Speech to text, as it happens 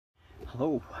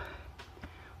Hello,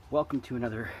 welcome to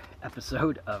another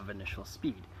episode of Initial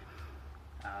Speed.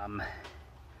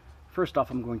 First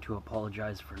off, I'm going to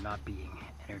apologize for not being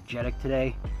energetic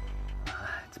today.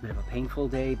 It's a bit of a painful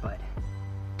day, but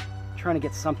I'm trying to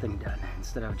get something done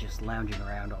instead of just lounging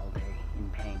around all day in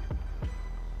pain.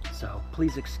 So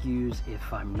please excuse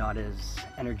if I'm not as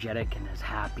energetic and as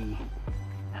happy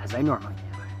as I normally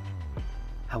am.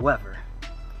 However,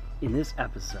 in this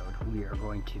episode, we are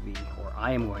going to be, or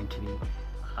I am going to be,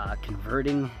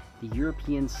 converting the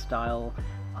European style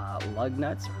lug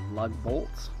nuts or lug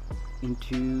bolts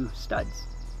into studs.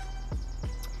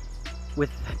 With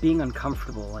being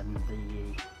uncomfortable and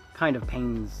the kind of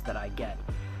pains that I get,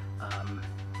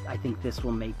 I think this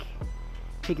will make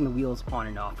taking the wheels on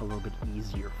and off a little bit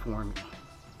easier for me.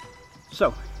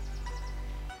 So,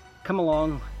 come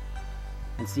along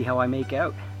and see how I make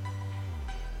out.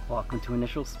 Welcome to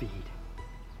Initial Speed.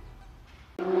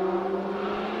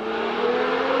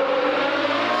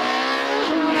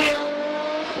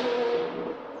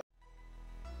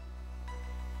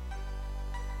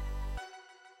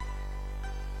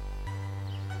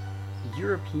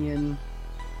 European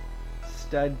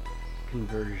stud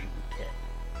conversion kit.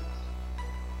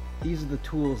 These are the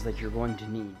tools that you're going to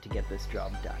need to get this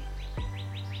job done.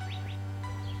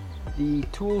 The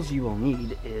tools you will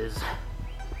need is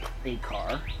a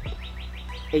car,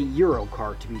 a Euro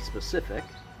car to be specific.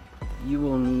 You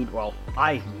will need, well,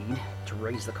 I need to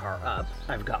raise the car up.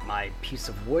 I've got my piece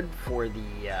of wood for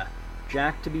the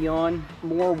jack to be on,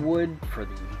 more wood for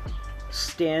the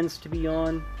stands to be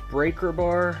on, breaker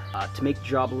bar to make the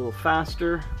job a little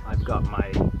faster. I've got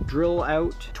my drill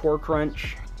out, torque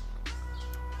wrench,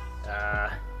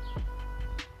 there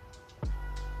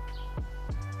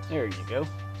you go.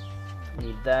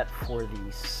 Need that for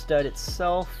the stud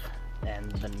itself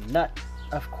and the nut,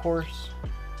 of course,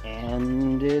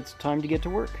 and it's time to get to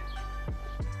work.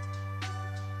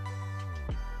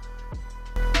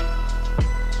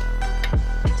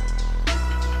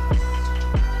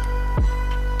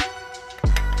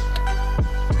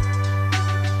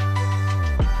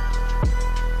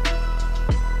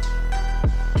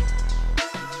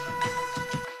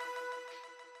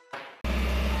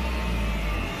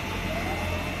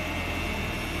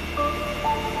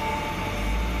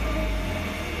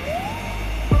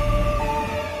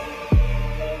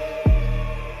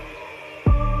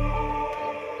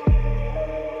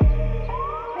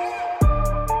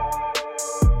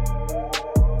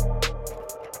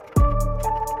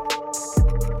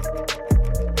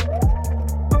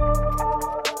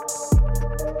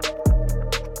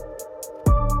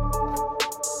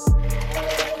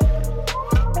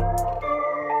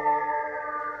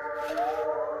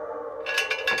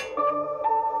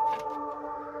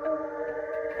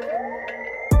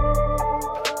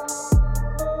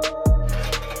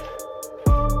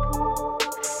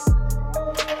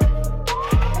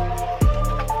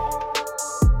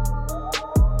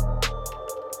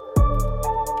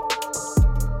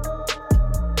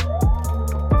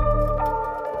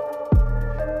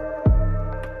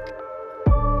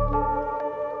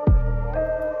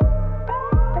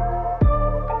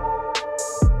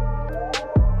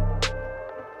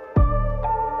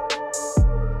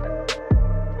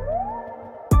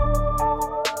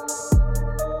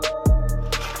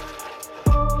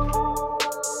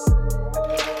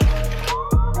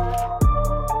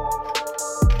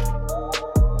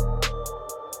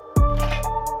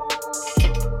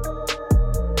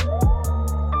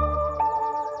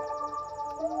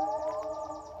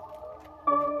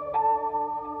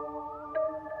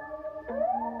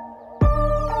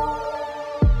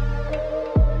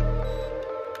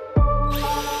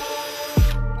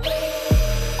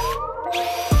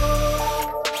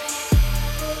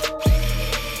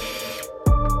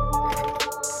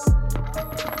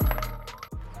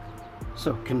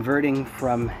 So converting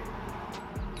from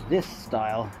this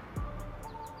style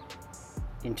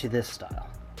into this style.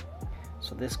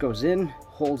 So this goes in,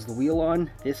 holds the wheel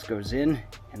on, this goes in,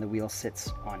 and the wheel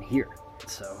sits on here.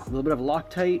 So a little bit of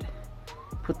Loctite,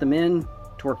 put them in,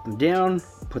 torque them down,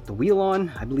 put the wheel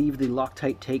on. I believe the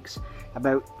Loctite takes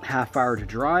about half hour to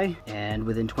dry, and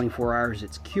within 24 hours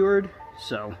it's cured.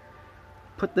 So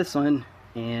put this on,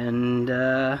 and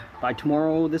by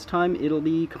tomorrow this time it'll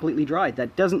be completely dry.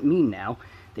 That doesn't mean now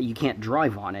that you can't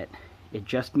drive on it. It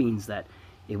just means that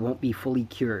it won't be fully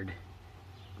cured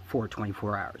for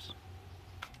 24 hours.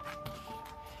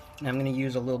 And I'm going to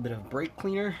use a little bit of brake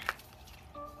cleaner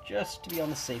just to be on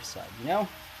the safe side, you know?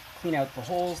 Clean out the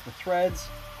holes, the threads.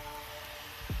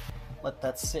 Let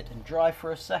that sit and dry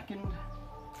for a second.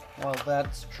 While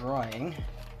that's drying,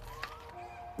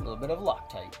 a little bit of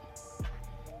Loctite.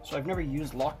 So I've never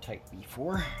used Loctite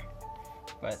before,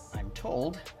 but I'm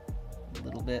told a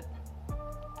little bit.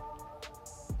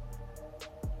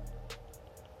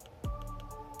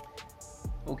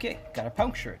 Okay, gotta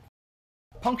puncture it.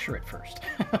 Puncture it first.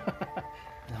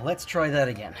 Now let's try that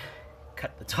again.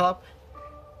 Cut the top.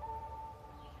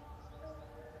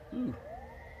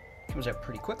 Comes out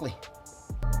pretty quickly.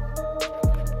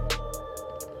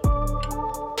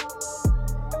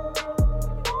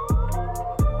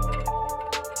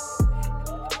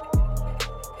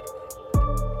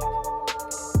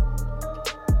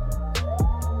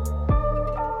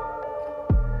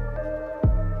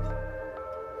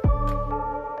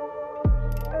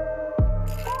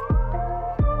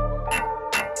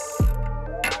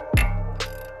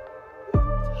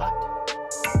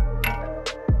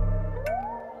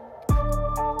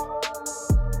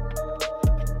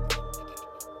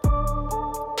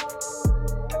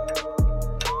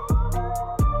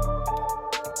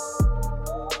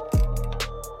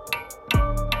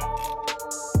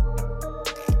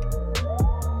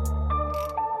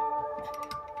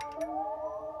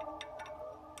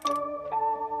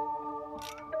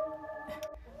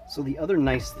 So the other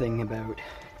nice thing about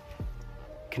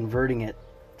converting it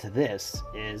to this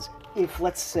is if,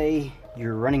 let's say,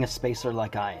 you're running a spacer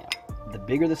like I am, the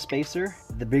bigger the spacer,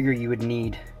 the bigger you would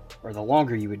need, or the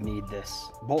longer you would need this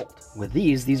bolt. With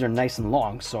these are nice and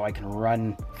long, so I can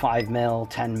run 5 mil,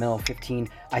 10 mil, 15.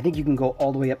 I think you can go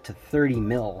all the way up to 30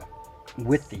 mil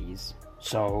with these.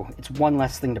 So it's one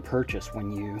less thing to purchase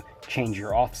when you change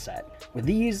your offset. With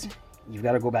these, you've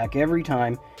got to go back every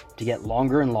time to get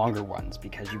longer and longer ones,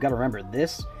 because you've got to remember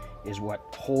this is what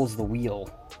holds the wheel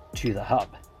to the hub.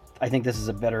 I think this is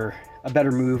a better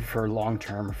move for long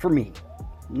term for me.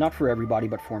 Not for everybody,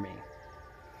 but for me.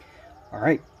 All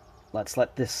right, let's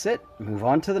let this sit, move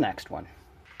on to the next one.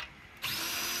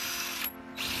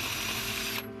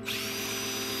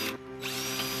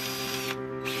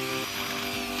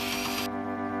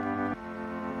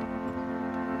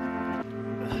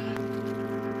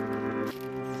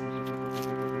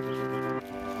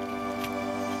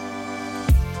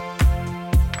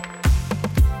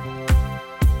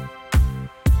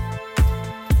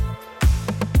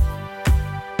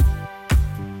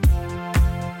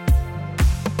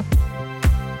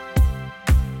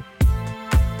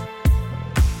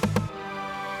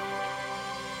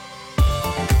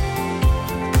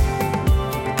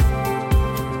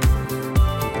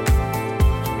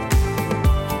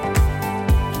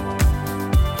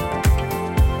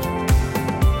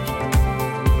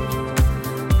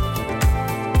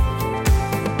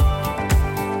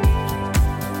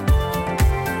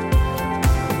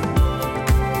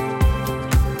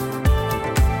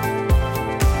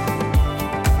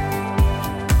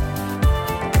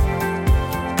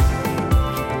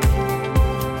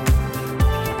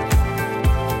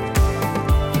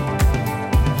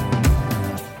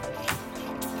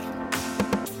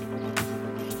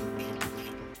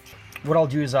 What I'll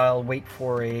do is I'll wait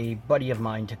for a buddy of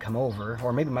mine to come over,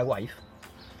 or maybe my wife,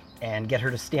 and get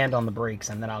her to stand on the brakes,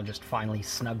 and then I'll just finally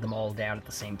snug them all down at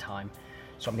the same time.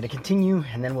 So I'm going to continue,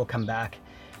 and then we'll come back.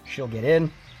 She'll get in,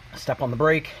 step on the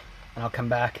brake, and I'll come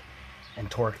back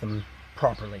and torque them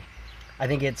properly. I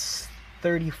think it's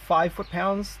 35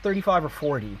 foot-pounds, 35 or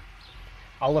 40.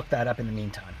 I'll look that up in the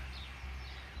meantime.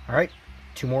 All right,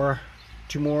 two more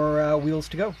wheels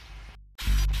to go.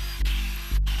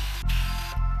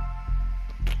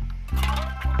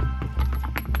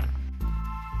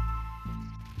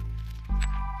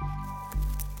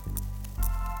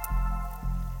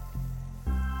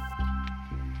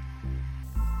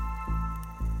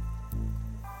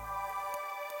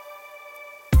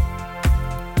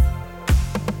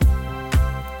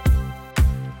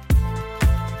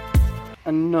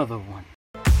 Another one.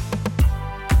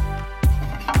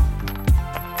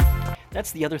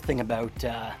 That's the other thing about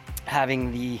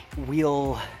having the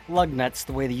wheel lug nuts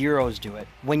the way the Euros do it.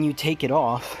 When you take it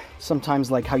off,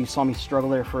 sometimes like how you saw me struggle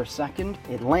there for a second,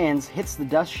 it lands, hits the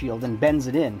dust shield and bends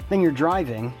it in. Then you're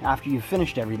driving after you've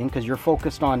finished everything because you're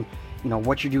focused on, you know,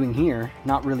 what you're doing here,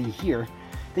 not really here.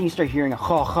 Then you start hearing a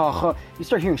ha ha ha, you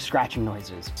start hearing scratching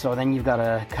noises. So then you've got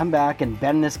to come back and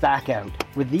bend this back out.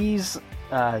 With these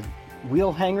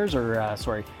wheel hangers, or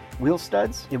sorry, wheel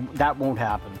studs, that won't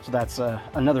happen. So that's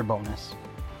another bonus.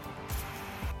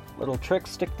 Little trick,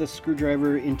 stick the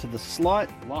screwdriver into the slot,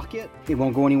 lock it, it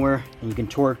won't go anywhere, and you can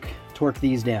torque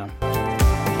these down.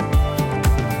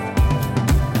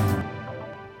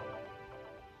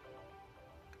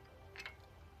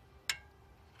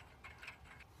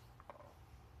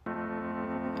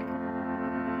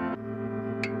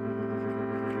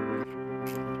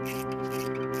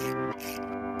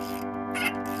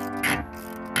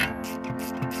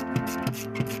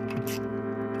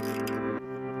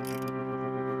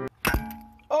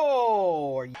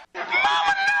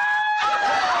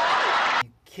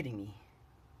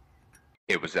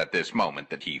 was at this moment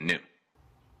that he knew.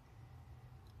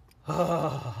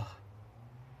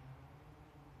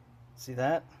 See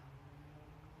that?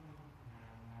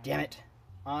 Damn it.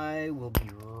 I will be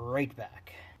right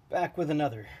back. Back with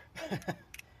another.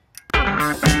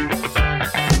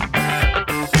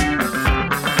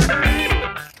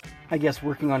 I guess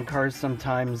working on cars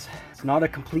sometimes, it's not a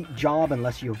complete job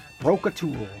unless you broke a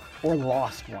tool or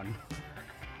lost one.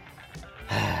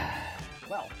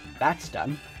 Well, that's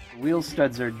done. Wheel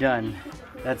studs are done.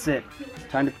 That's it.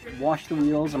 Time to wash the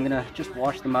wheels. I'm gonna just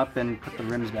wash them up and put the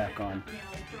rims back on.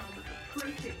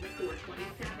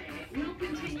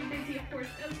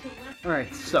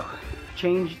 Alright, so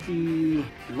changed the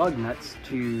lug nuts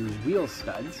to wheel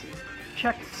studs.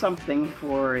 Checked something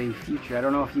for a future, I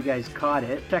don't know if you guys caught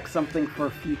it, checked something for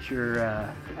a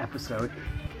future episode.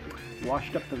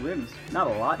 Washed up the rims. Not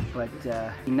a lot, but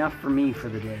enough for me for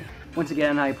the day. Once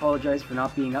again, I apologize for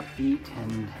not being upbeat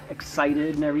and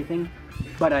excited and everything,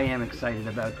 but I am excited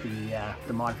about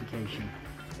the modification.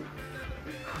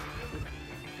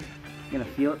 I'm gonna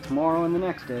feel it tomorrow and the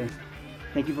next day.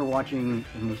 Thank you for watching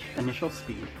Initial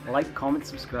Speed. Like, comment,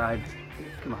 subscribe.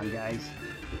 Come on, guys.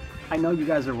 I know you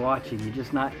guys are watching. You're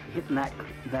just not hitting that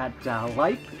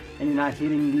like, and you're not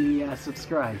hitting the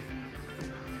subscribe.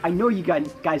 I know you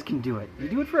guys can do it. You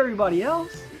do it for everybody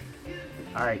else.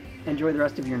 All right. Enjoy the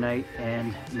rest of your night,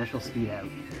 and Initial Speed out.